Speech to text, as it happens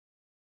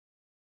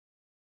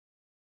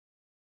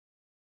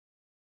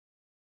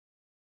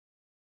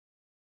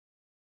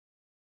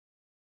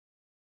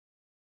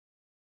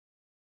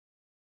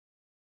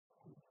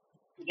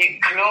The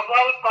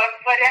global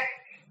conference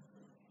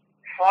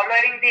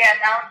following the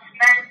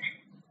announcement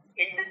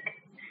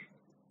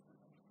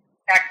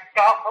at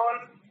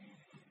Stockholm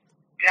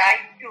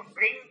tried to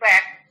bring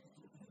back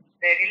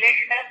the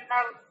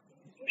relational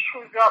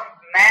issues of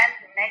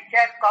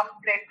man-nature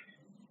complex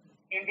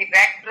in the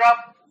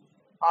backdrop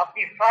of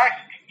the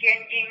fast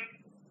changing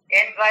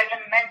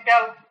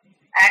environmental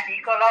and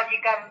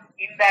ecological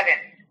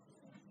imbalance.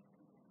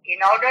 In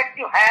order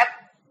to have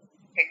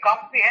a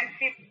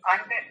comprehensive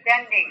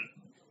understanding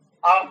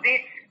of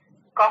this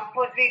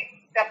composite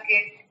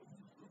subject,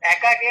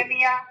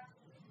 academia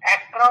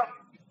across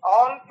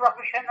all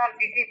professional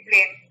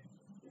disciplines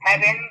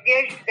have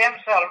engaged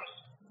themselves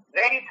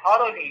very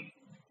thoroughly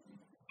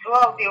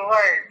throughout the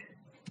world.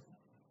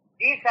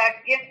 This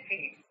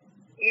urgency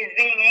is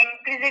being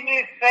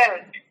increasingly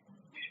felt,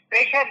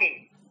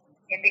 especially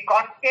in the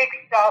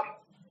context of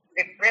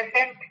the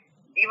present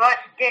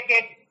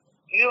devastated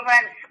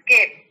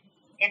humanscape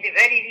in the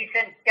very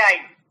recent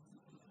time.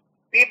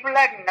 People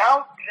are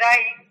now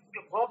trying to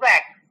go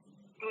back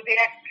to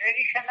their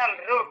traditional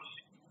roots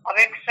of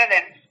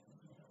excellence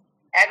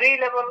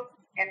available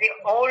in the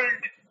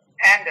old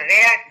and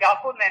rare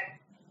documents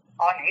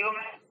on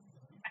human.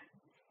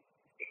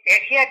 The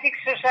Asiatic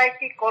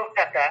Society,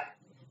 Kolkata,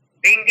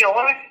 being the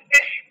oldest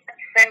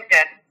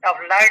center of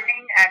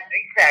learning and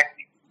research,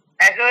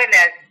 as well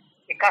as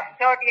the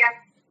custodian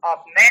of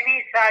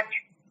many such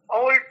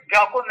old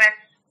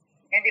documents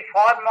in the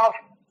form of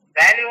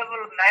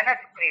valuable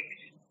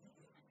manuscripts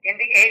in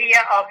the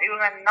area of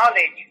human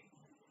knowledge,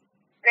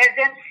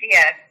 presents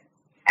here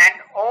an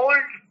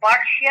old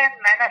Persian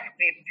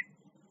manuscript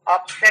of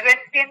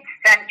 17th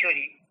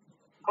century,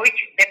 which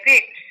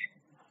depicts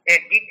a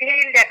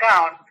detailed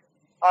account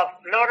of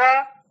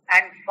flora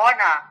and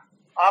fauna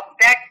of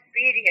that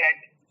period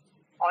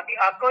on the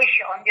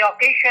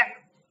occasion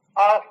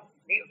of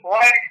the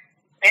World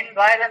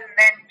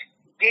Environment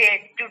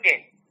Day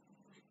today.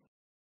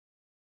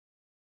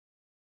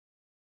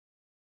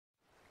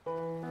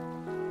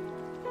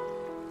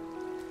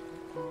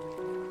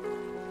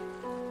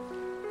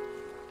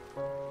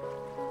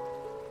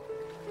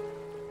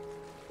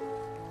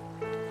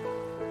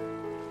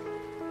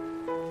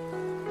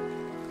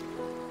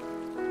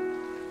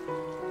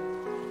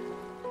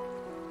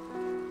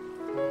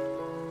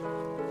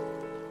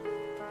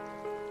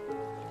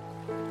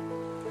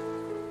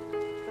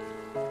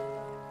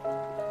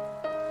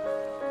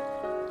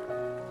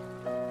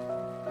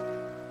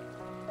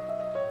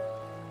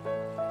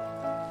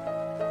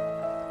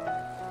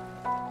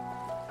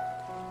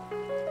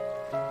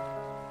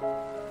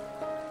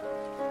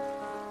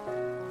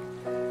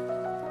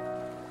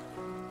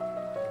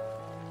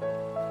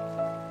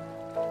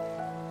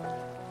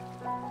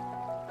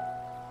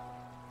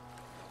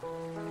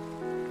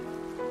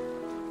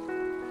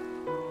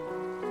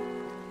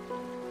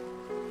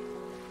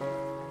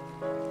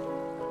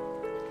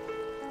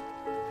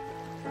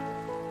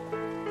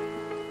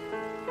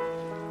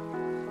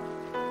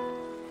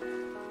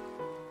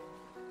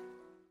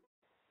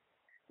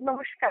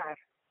 Namaskar.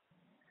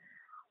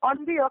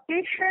 On the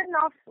occasion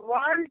of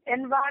World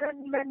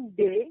Environment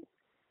Day,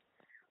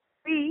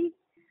 we,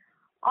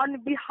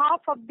 on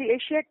behalf of the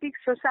Asiatic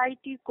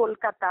Society,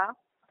 Kolkata,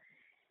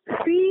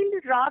 feel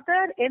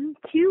rather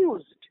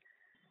enthused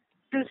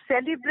to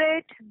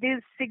celebrate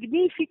this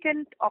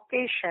significant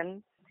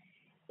occasion,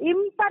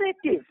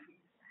 imperative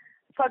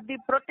for the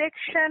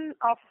protection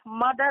of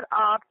Mother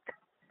Earth,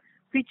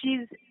 which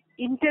is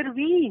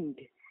intervened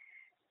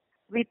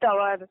with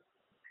our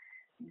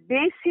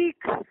basic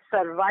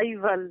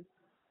survival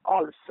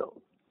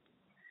also.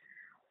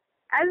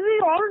 As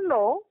we all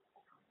know,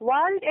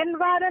 World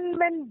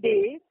Environment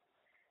Day,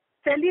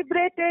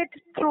 celebrated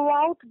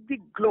throughout the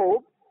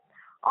globe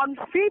on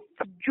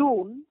 5th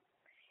June,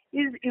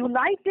 is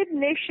United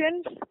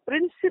Nations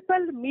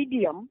principal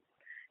medium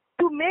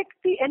to make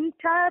the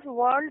entire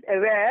world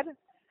aware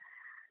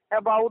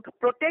about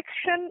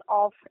protection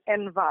of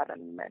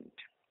environment.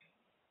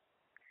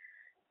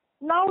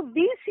 Now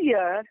this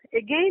year,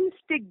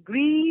 against a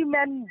grim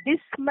and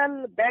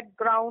dismal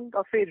background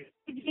of a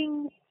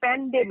raging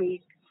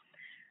pandemic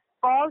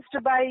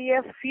caused by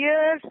a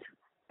fierce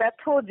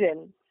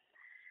pathogen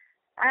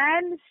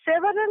and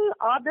several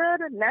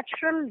other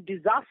natural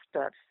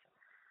disasters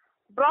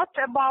brought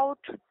about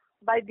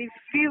by the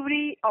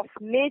fury of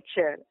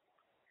nature,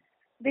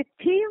 the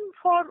theme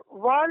for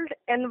World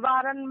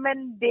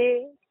Environment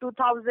Day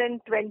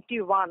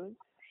 2021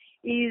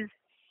 is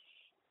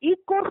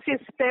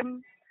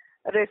ecosystem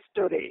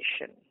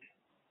restoration.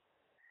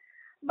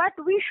 But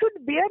we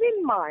should bear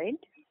in mind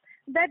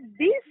that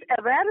this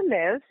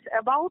awareness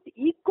about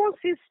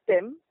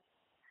ecosystem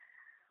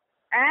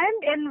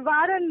and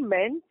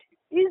environment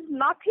is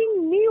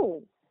nothing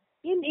new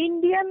in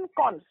Indian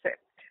concept.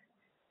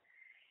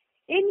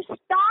 In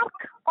stark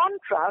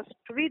contrast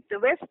with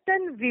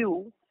Western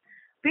view,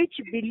 which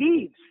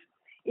believes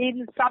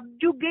in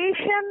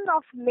subjugation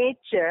of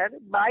nature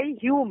by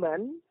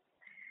human,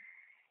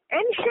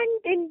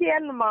 ancient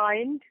Indian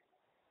mind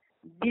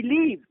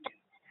believed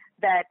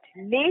that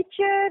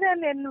nature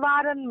and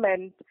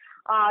environment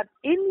are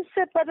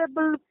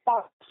inseparable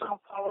parts of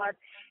our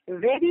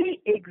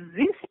very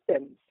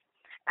existence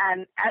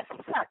and as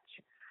such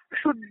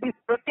should be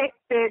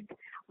protected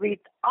with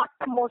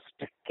utmost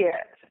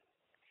care.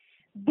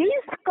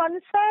 This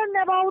concern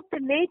about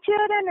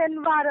nature and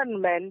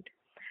environment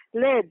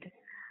led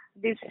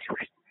the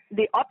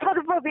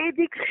Atharva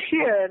Vedic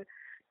sphere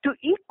to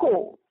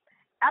echo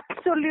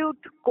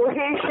absolute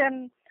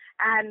cohesion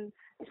and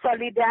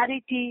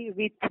solidarity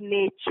with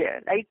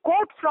nature. I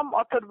quote from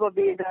Atharva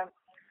Veda,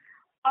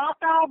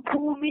 Ata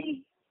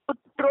Bhumi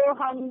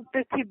Putroham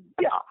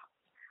Prithibhya.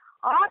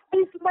 Earth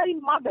is my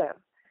mother,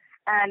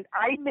 and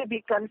I may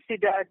be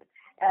considered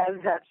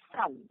as her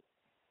son.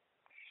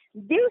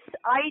 This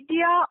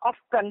idea of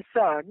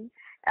concern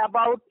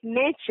about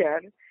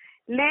nature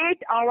led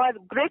our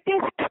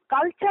greatest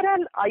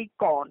cultural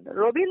icon,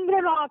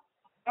 Rabindranath,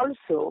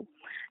 also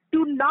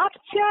to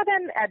nurture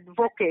and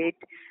advocate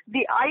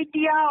the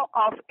idea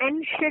of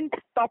ancient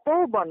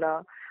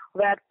Tapobana,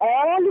 where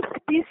all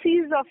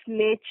species of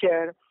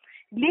nature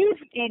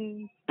lived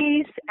in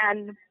peace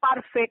and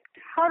perfect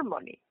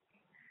harmony.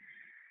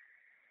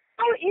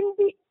 Now, in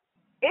the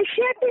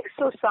Asiatic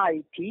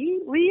Society,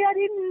 we are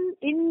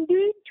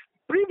indeed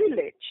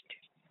privileged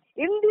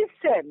in the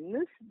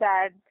sense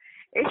that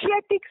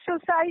Asiatic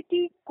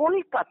Society,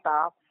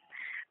 Kolkata,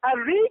 a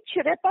rich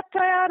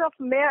repertoire of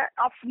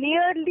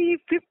nearly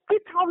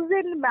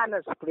 50,000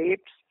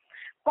 manuscripts,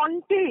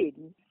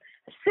 contain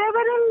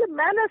several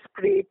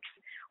manuscripts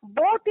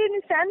both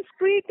in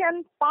Sanskrit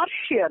and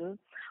Persian,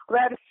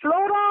 where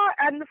flora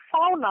and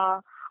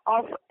fauna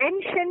of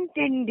ancient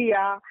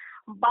India,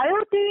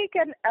 biotic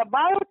and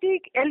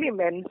abiotic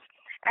elements,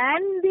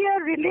 and their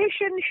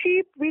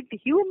relationship with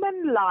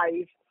human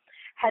life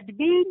had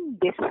been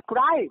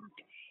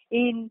described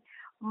in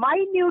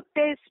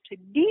minutest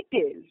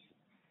details.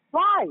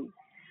 Why?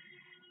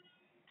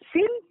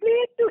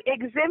 Simply to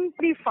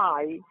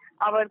exemplify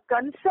our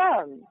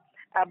concern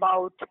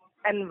about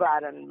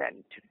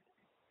environment.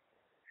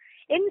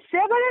 In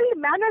several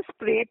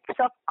manuscripts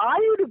of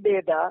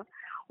Ayurveda,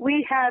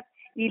 we have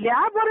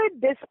elaborate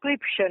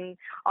description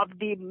of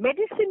the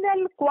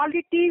medicinal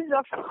qualities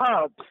of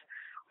herbs,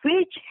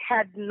 which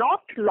had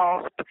not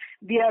lost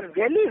their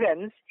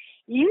relevance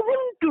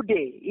even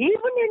today,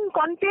 even in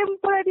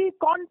contemporary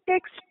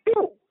context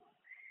too.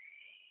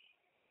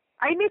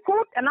 I may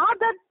quote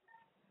another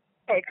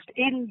text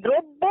in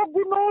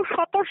Drobyaguno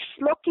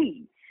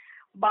Shatashloki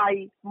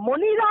by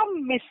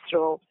Moniram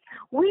Mishra.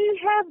 We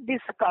have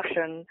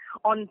discussion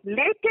on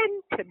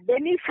latent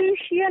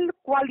beneficial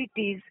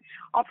qualities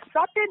of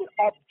certain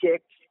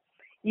objects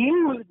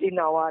used in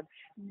our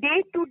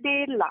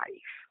day-to-day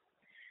life.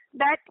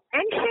 That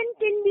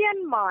ancient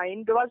Indian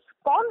mind was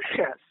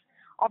conscious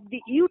of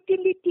the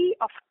utility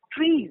of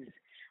trees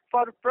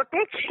for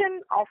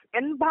protection of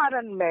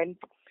environment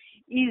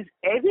is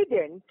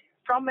evident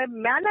from a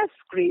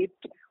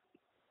manuscript,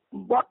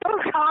 Bhatta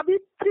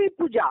Savitri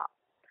Puja,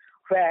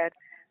 where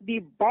the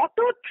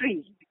Bhatta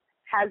tree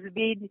has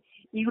been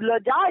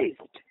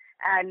eulogized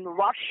and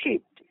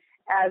worshipped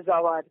as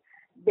our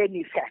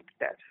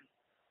benefactor.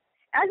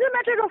 As a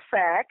matter of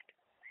fact,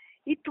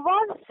 it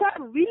was Sir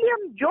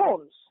William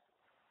Jones,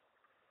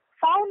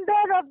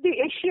 founder of the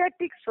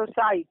Asiatic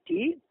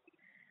Society,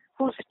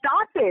 who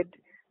started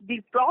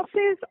the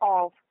process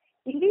of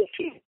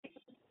initiating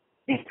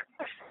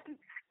discussion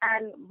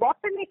and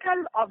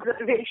botanical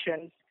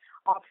observations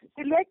of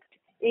select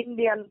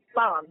Indian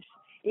plants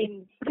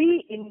in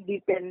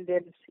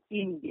pre-independence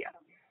India.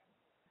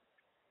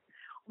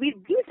 With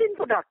this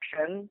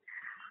introduction,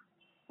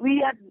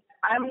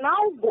 I am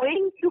now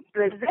going to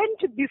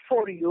present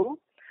before you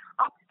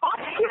a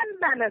Persian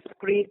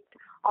manuscript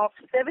of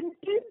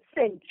 17th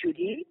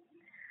century,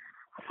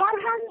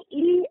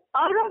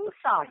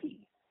 FARHANG-I-AURANG-SHA HI,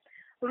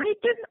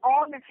 written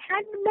on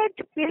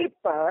handmade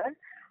paper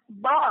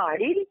by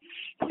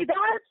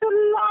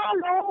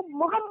Hidayatullah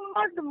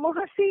Muhammad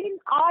Muhsin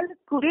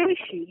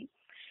al-Qureshi,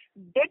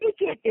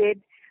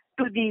 dedicated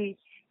to the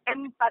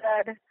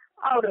Emperor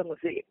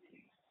Aurangzeb.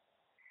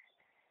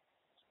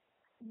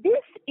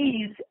 This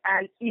is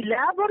an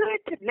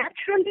elaborate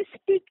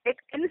naturalistic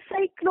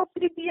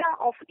encyclopedia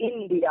of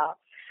India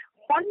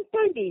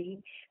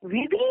containing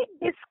vivid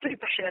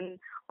description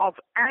of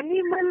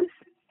animals,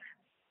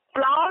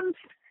 plants,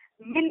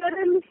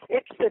 minerals,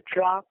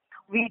 etc.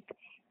 with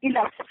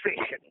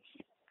illustrations.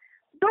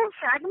 Though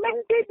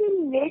fragmented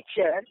in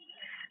nature,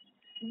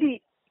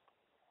 the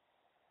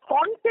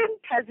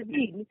content has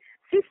been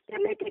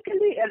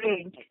systematically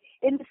arranged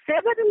in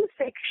several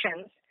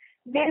sections,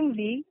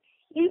 namely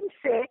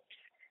insects,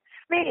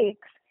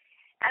 snakes,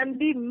 and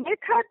the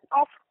method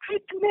of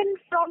treatment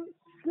from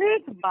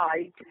snake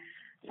bite,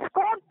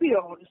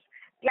 scorpions,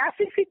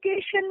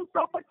 classification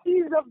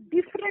properties of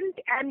different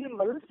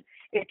animals,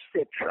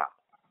 etc.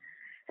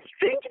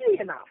 Strangely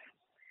enough,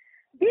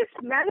 this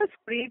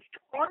manuscript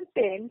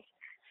contains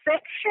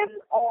section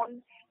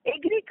on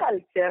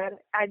agriculture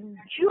and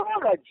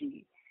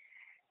geology,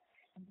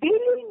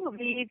 dealing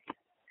with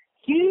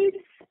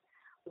hills,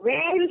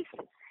 vales,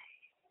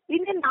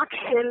 in a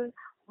nutshell,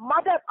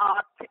 Mother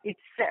Earth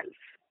itself.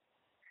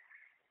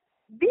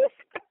 This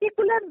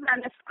particular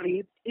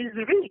manuscript is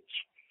rich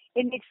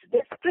in its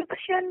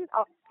description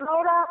of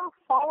flora,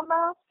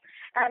 fauna,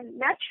 and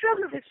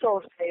natural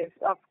resources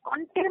of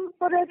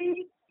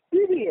contemporary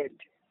period,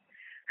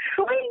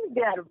 showing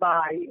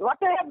thereby what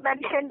I have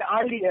mentioned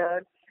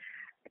earlier,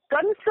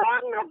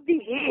 concern of the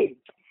age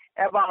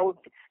about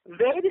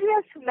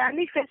various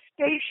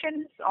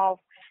manifestations of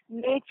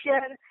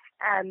nature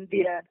and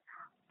their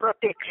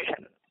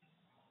protection.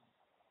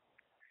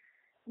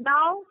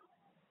 Now,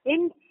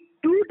 in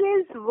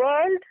today's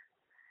world,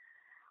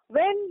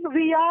 when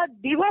we are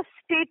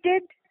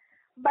devastated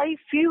by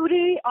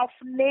fury of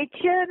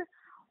nature,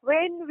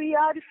 when we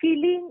are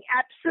feeling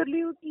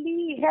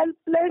absolutely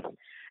helpless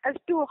as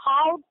to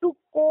how to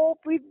cope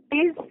with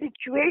this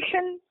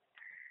situation,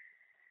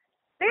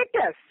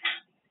 let us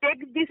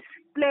take this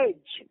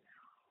pledge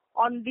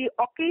on the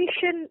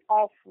occasion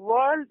of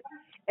World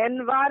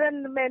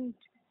Environment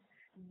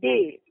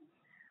Day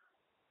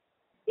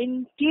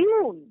in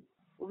tune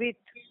with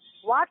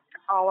what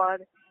our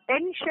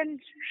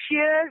ancient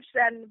seers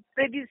and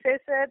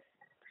predecessors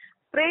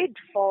prayed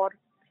for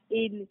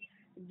in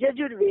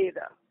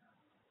Yajurveda.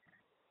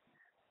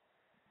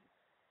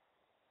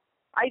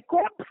 I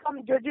quote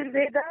from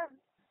Yajurveda,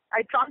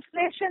 I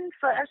translation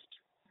first.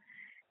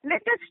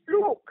 Let us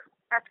look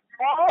at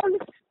all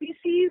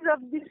species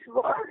of this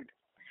world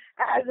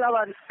as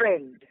our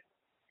friend,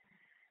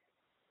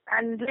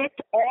 and let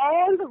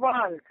all the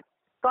world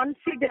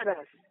consider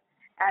us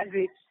as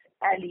its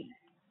ally.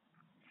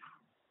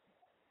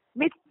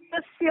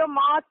 Mitrasya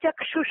ma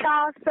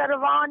chakshusha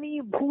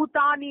sarvani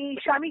bhutani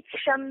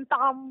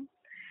shamikshantam.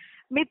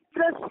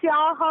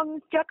 Mitrasyahang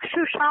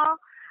chakshusha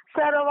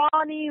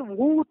sarvani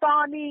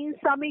bhutani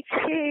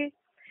samikshe.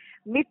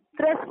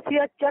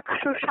 Mitrasya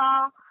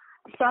chakshusha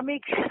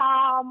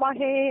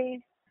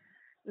samiksha-mahe.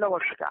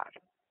 Namaskar.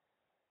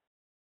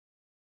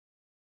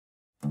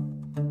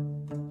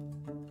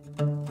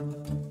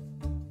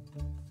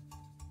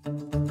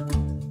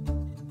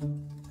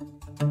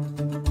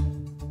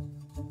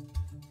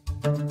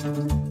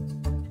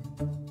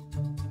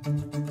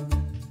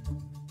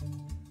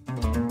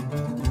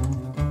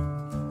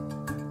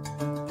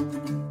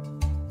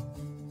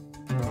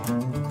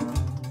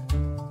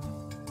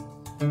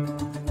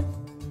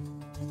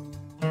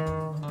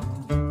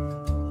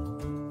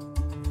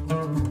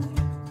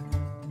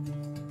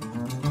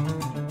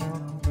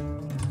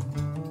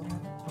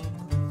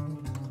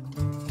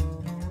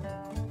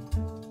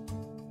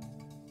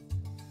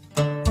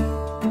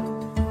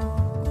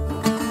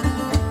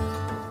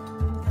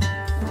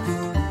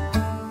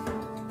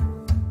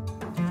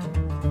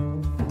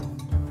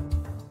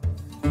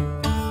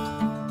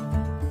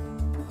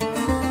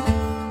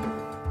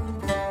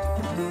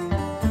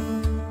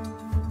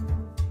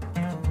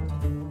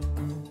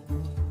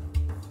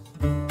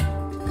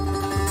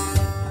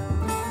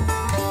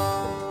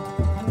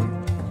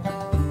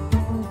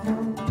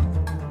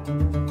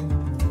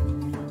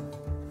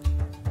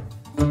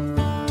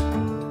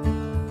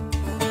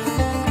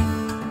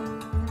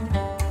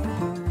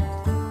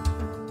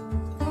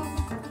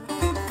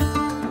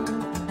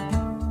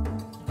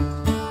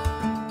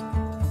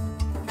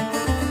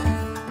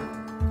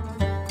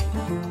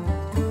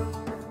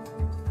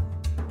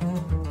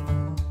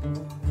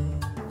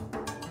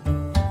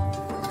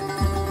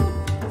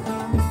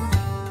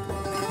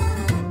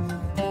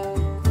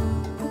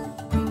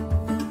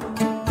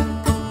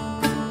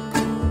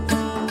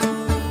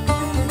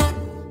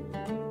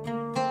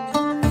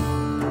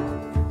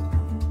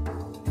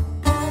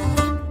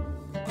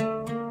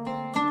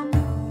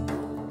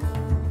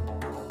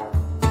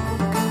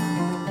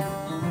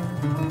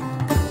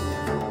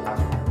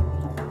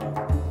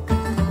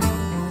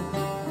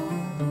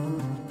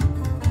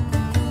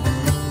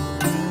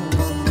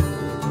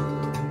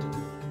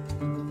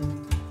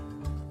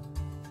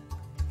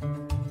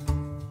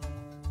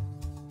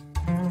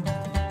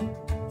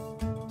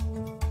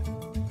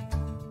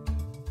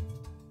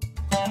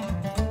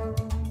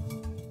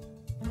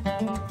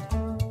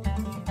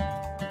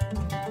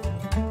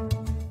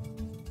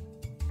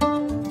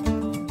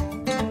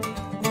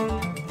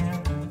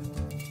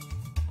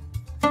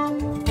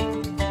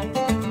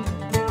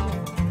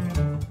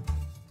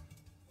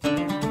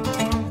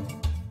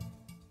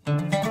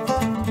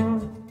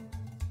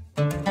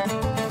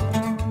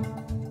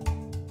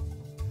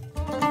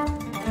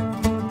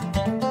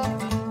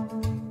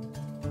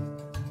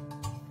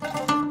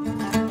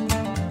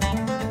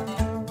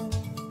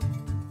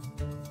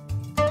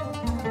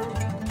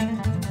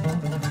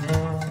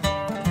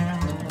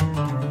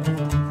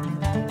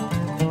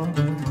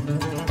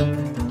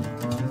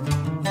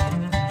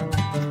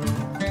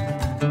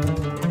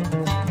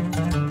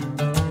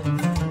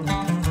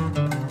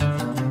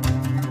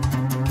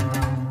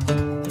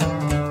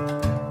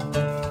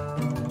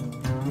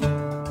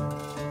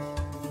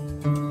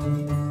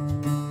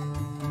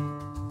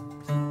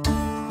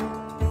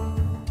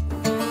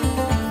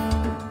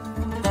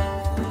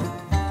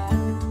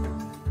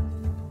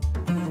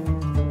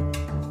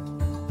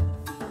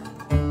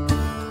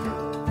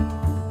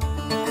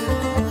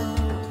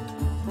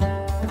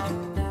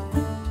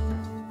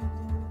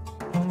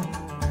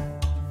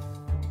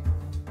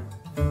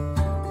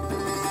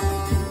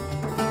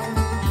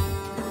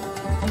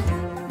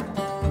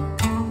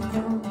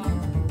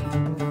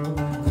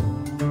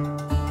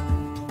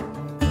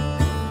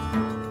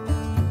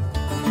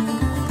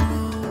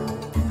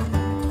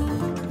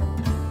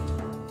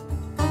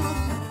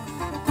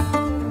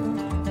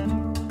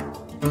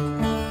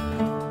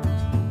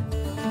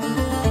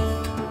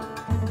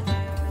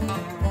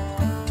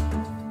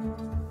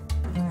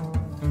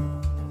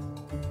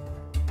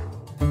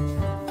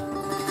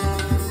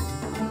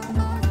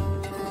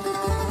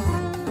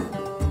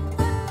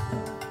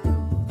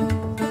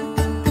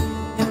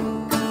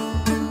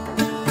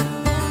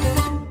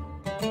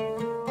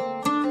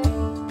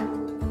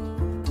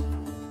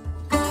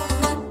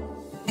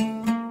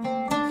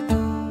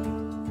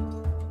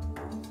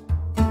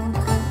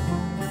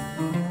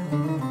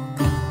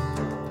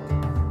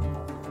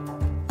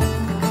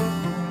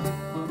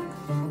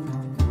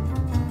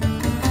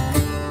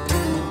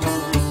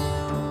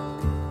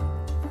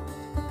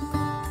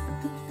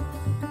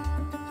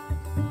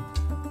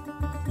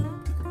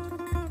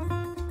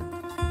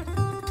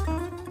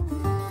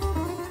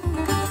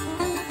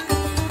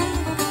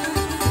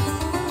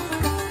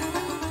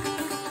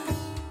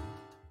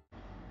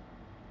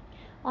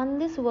 On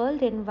this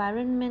World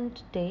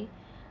Environment Day,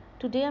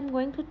 today I am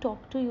going to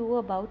talk to you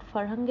about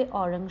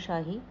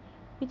FARHANG-I-AURANG-SHA HI,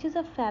 which is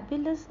a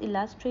fabulous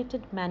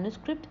illustrated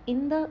manuscript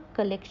in the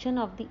collection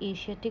of the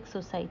Asiatic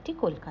Society,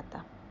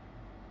 Kolkata.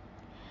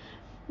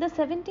 The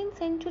 17th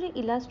century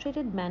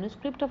illustrated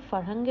manuscript of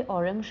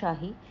FARHANG-I-AURANG-SHA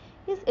HI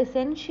is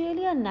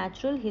essentially a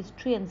natural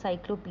history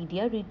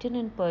encyclopedia written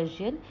in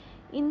Persian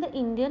in the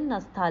Indian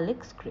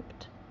Nastaliq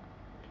script.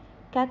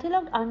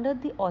 Catalogued under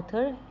the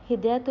author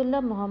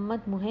Hidayatullah Muhammad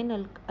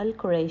Muhain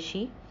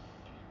al-Quraishi,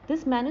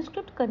 this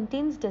manuscript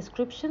contains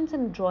descriptions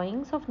and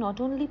drawings of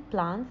not only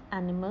plants,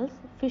 animals,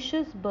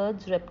 fishes,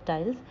 birds,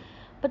 reptiles,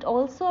 but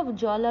also of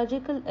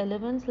geological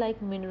elements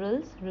like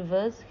minerals,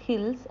 rivers,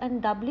 hills,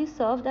 and doubly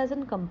served as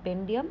a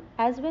compendium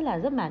as well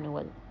as a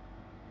manual.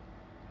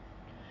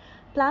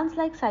 Plants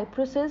like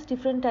cypresses,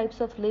 different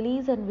types of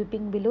lilies, and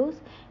weeping willows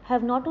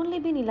have not only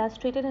been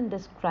illustrated and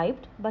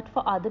described, but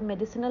for other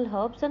medicinal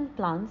herbs and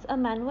plants, a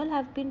manual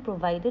have been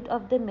provided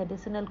of their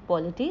medicinal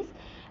qualities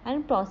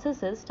and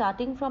processes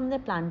starting from their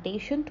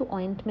plantation to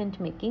ointment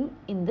making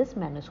in this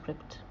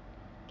manuscript.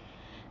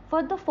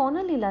 For the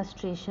faunal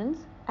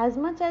illustrations, as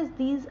much as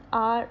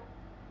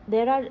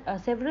there are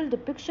several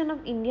depictions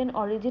of Indian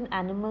origin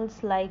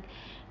animals like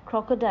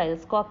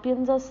crocodiles,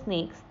 scorpions or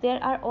snakes, there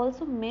are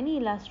also many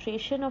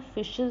illustrations of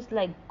fishes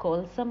like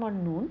golsam or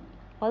noon,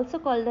 also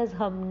called as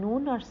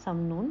hamnoon or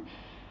samnoon,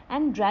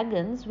 and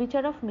dragons which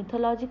are of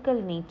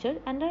mythological nature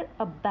and are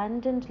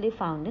abundantly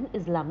found in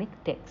Islamic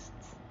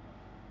texts.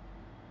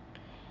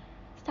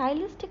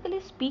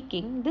 Stylistically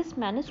speaking, this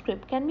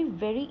manuscript can be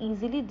very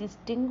easily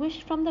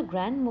distinguished from the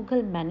grand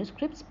Mughal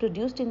manuscripts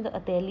produced in the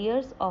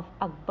ateliers of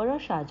Akbar or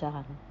Shah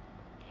Jahan.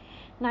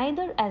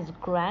 Neither as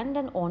grand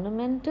and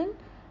ornamental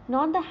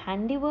nor the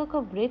handiwork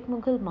of great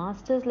Mughal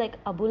masters like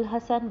Abul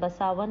Hasan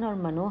Basavan or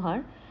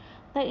Manohar,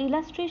 the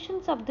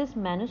illustrations of this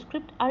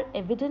manuscript are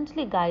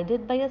evidently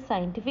guided by a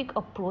scientific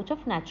approach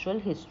of natural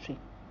history.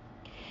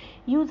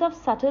 Use of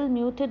subtle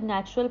muted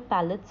natural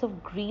palettes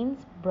of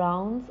greens,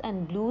 browns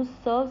and blues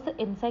serves the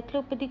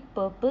encyclopedic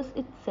purpose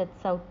it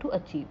sets out to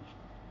achieve.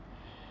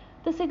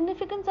 The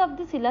significance of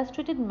this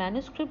illustrated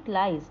manuscript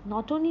lies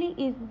not only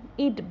in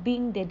it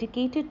being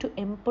dedicated to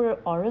Emperor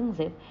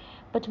Aurangzeb,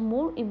 but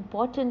more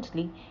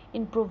importantly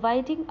in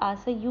providing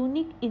us a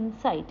unique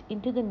insight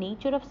into the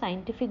nature of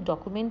scientific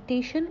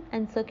documentation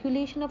and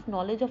circulation of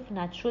knowledge of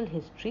natural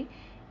history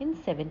in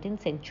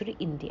 17th century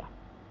India.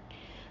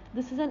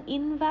 This is an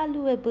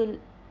invaluable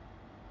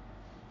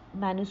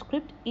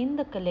manuscript in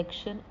the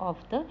collection of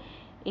the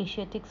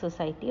Asiatic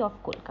Society of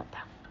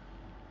Kolkata.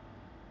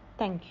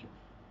 Thank you.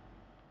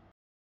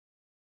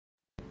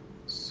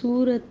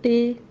 सूरते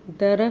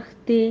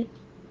दरख्ते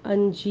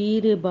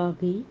अंजीर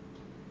बागी,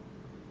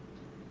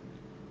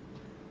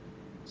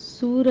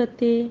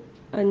 सूरते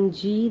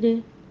अंजीर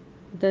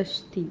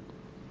दश्ती,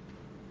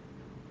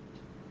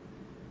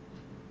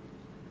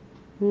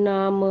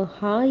 नाम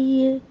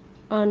हाय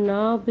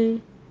अनाब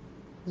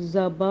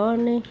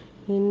ज़बान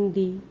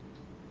हिंदी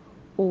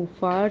ओ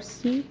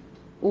फारसी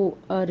ओ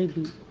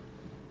अरबी,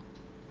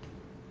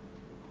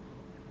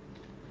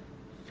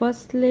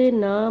 फसले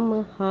नाम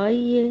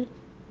हाय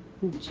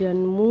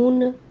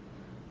जनमून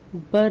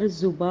बर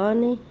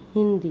ज़ुबान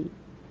हिंदी,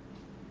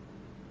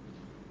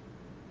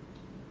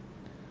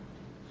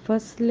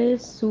 फसले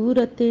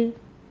सूरते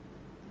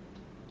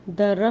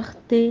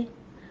दरख्ते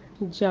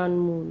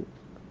जानमून,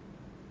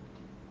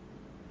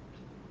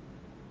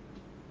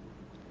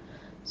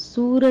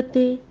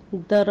 सूरते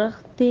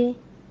दरख्ते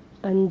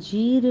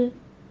अंजीर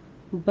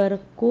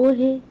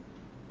बरकोहे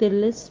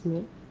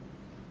तिलिस्म,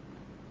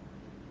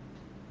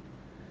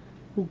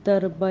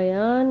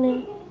 दरबयान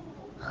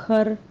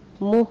खर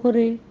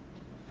मोहरे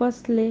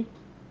फसले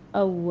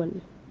अव्वल,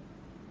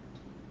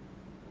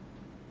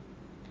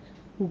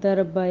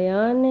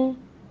 दरबयान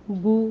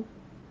बू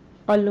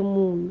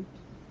अलमून,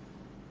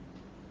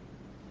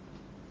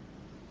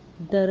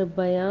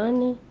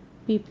 दरबयान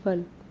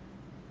पीपल,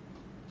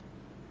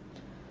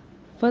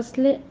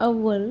 फसले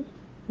अव्वल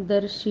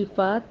दर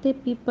शिफात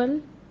पीपल,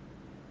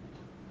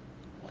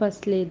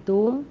 फसले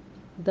दोम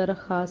दर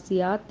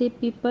खासियात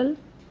पीपल,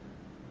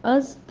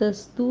 अज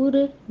दस्तूर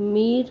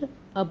मीर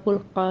अबुल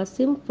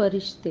कासिम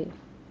फरिश्ते,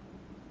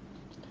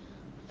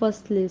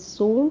 फसले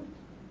सोम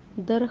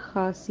दर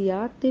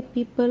खासियात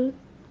पीपल,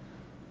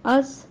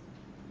 अज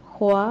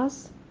ख्वास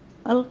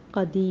अल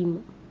कदीम,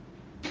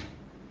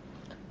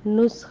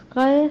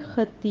 नुस्ख़ा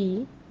खती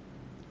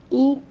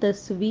ई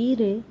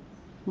तस्वीर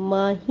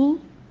माही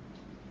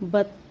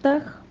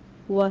बत्तख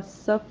व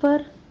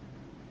सफ़र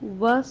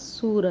व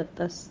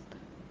सूरत است.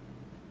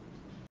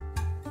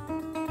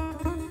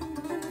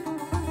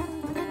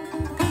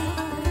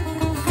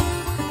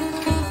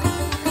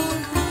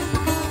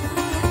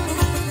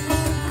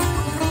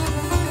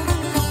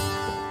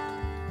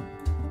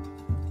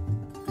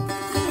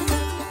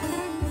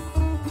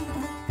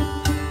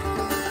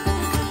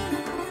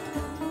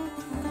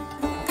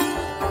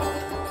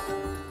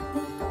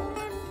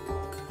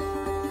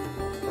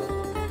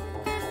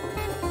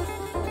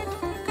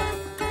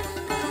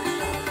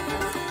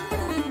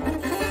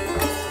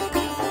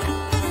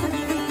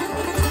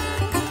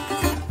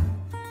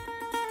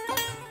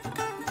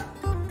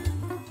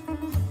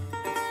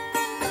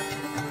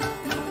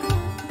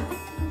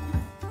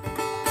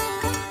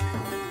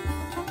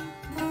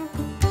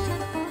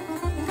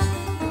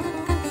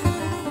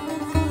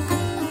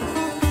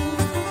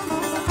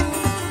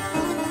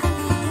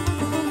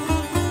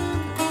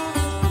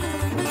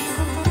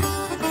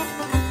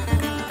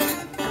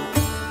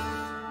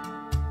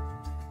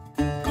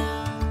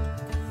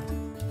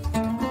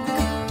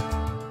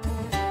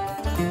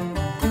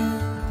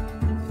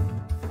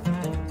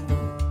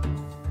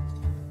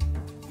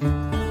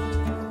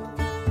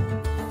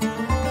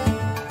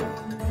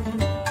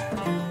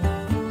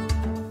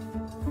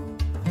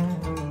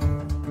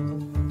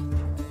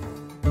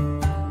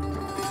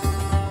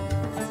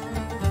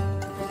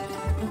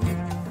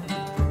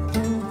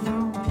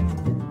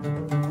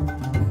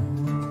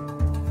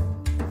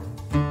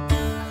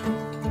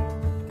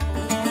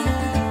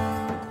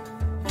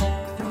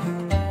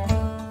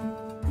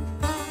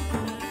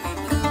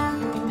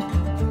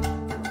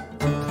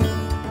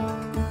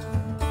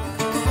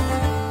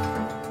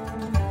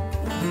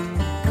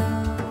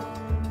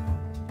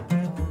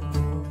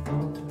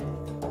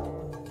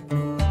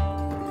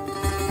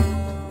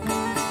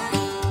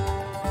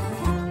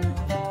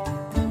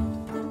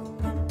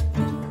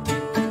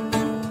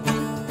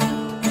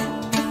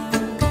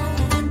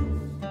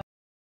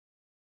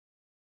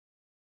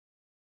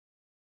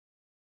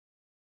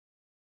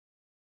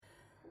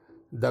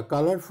 The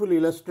colorful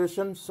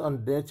illustrations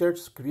on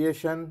nature's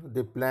creation,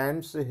 the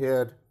plants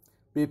here,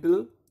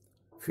 people,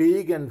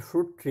 fig and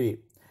fruit tree,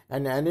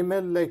 and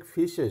animal like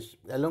fishes,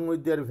 along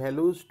with their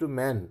values to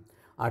man,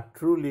 are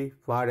truly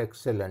par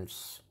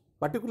excellence,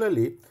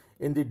 particularly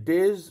in the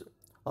days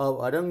of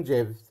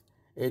Aurangzeb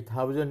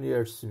 1,000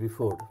 years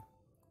before.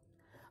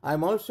 I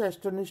am also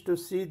astonished to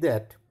see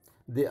that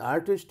the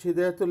artist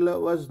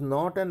Hidayatullah was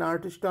not an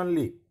artist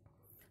only.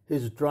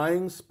 His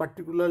drawings,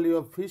 particularly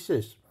of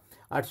fishes,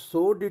 are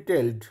so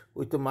detailed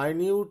with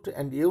minute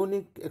and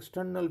unique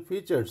external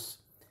features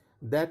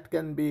that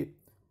can be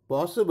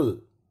possible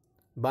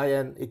by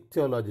an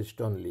ichthyologist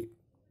only.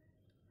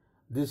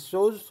 This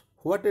shows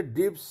what a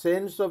deep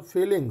sense of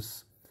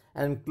feelings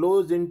and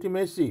close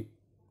intimacy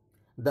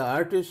the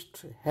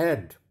artist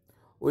had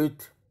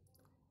with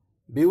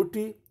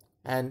beauty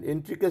and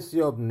intricacy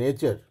of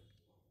nature,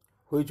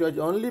 which was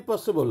only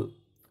possible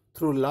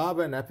through love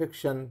and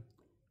affection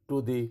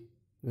to the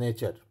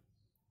nature.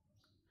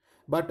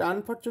 But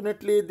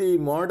unfortunately, the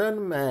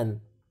modern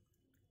man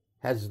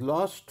has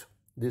lost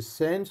the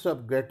sense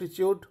of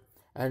gratitude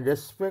and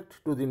respect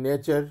to the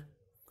nature,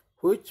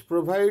 which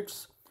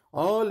provides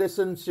all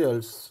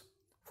essentials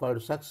for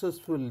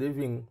successful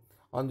living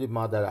on the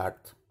Mother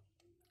Earth.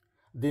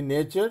 The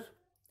nature,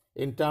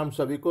 in terms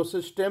of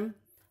ecosystem,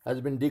 has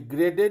been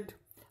degraded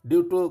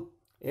due to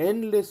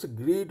endless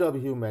greed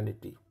of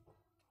humanity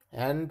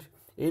and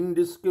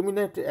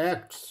indiscriminate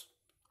acts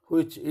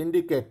which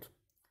indicate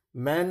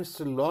man's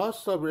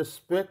loss of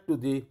respect to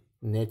the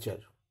nature.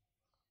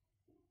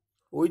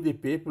 We the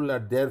people are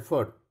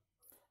therefore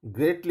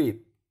greatly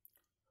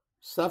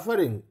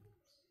suffering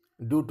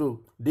due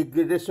to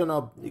degradation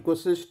of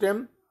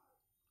ecosystem,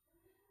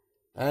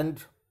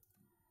 and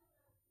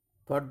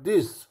for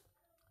this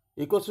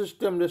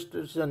ecosystem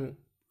restoration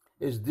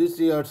is this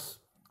year's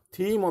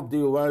theme of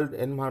the World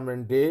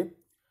Environment Day,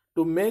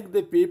 to make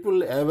the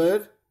people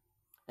aware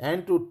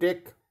and to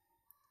take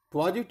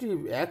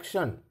positive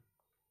action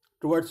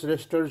towards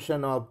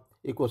restoration of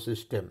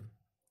ecosystem.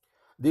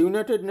 The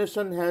United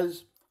Nations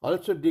has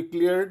also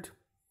declared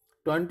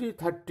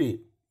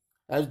 2030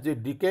 as the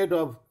decade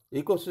of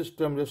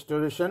ecosystem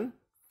restoration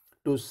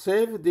to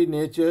save the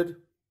nature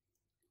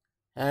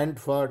and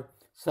for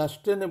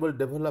sustainable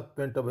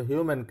development of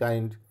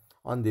humankind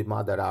on the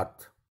Mother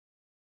Earth.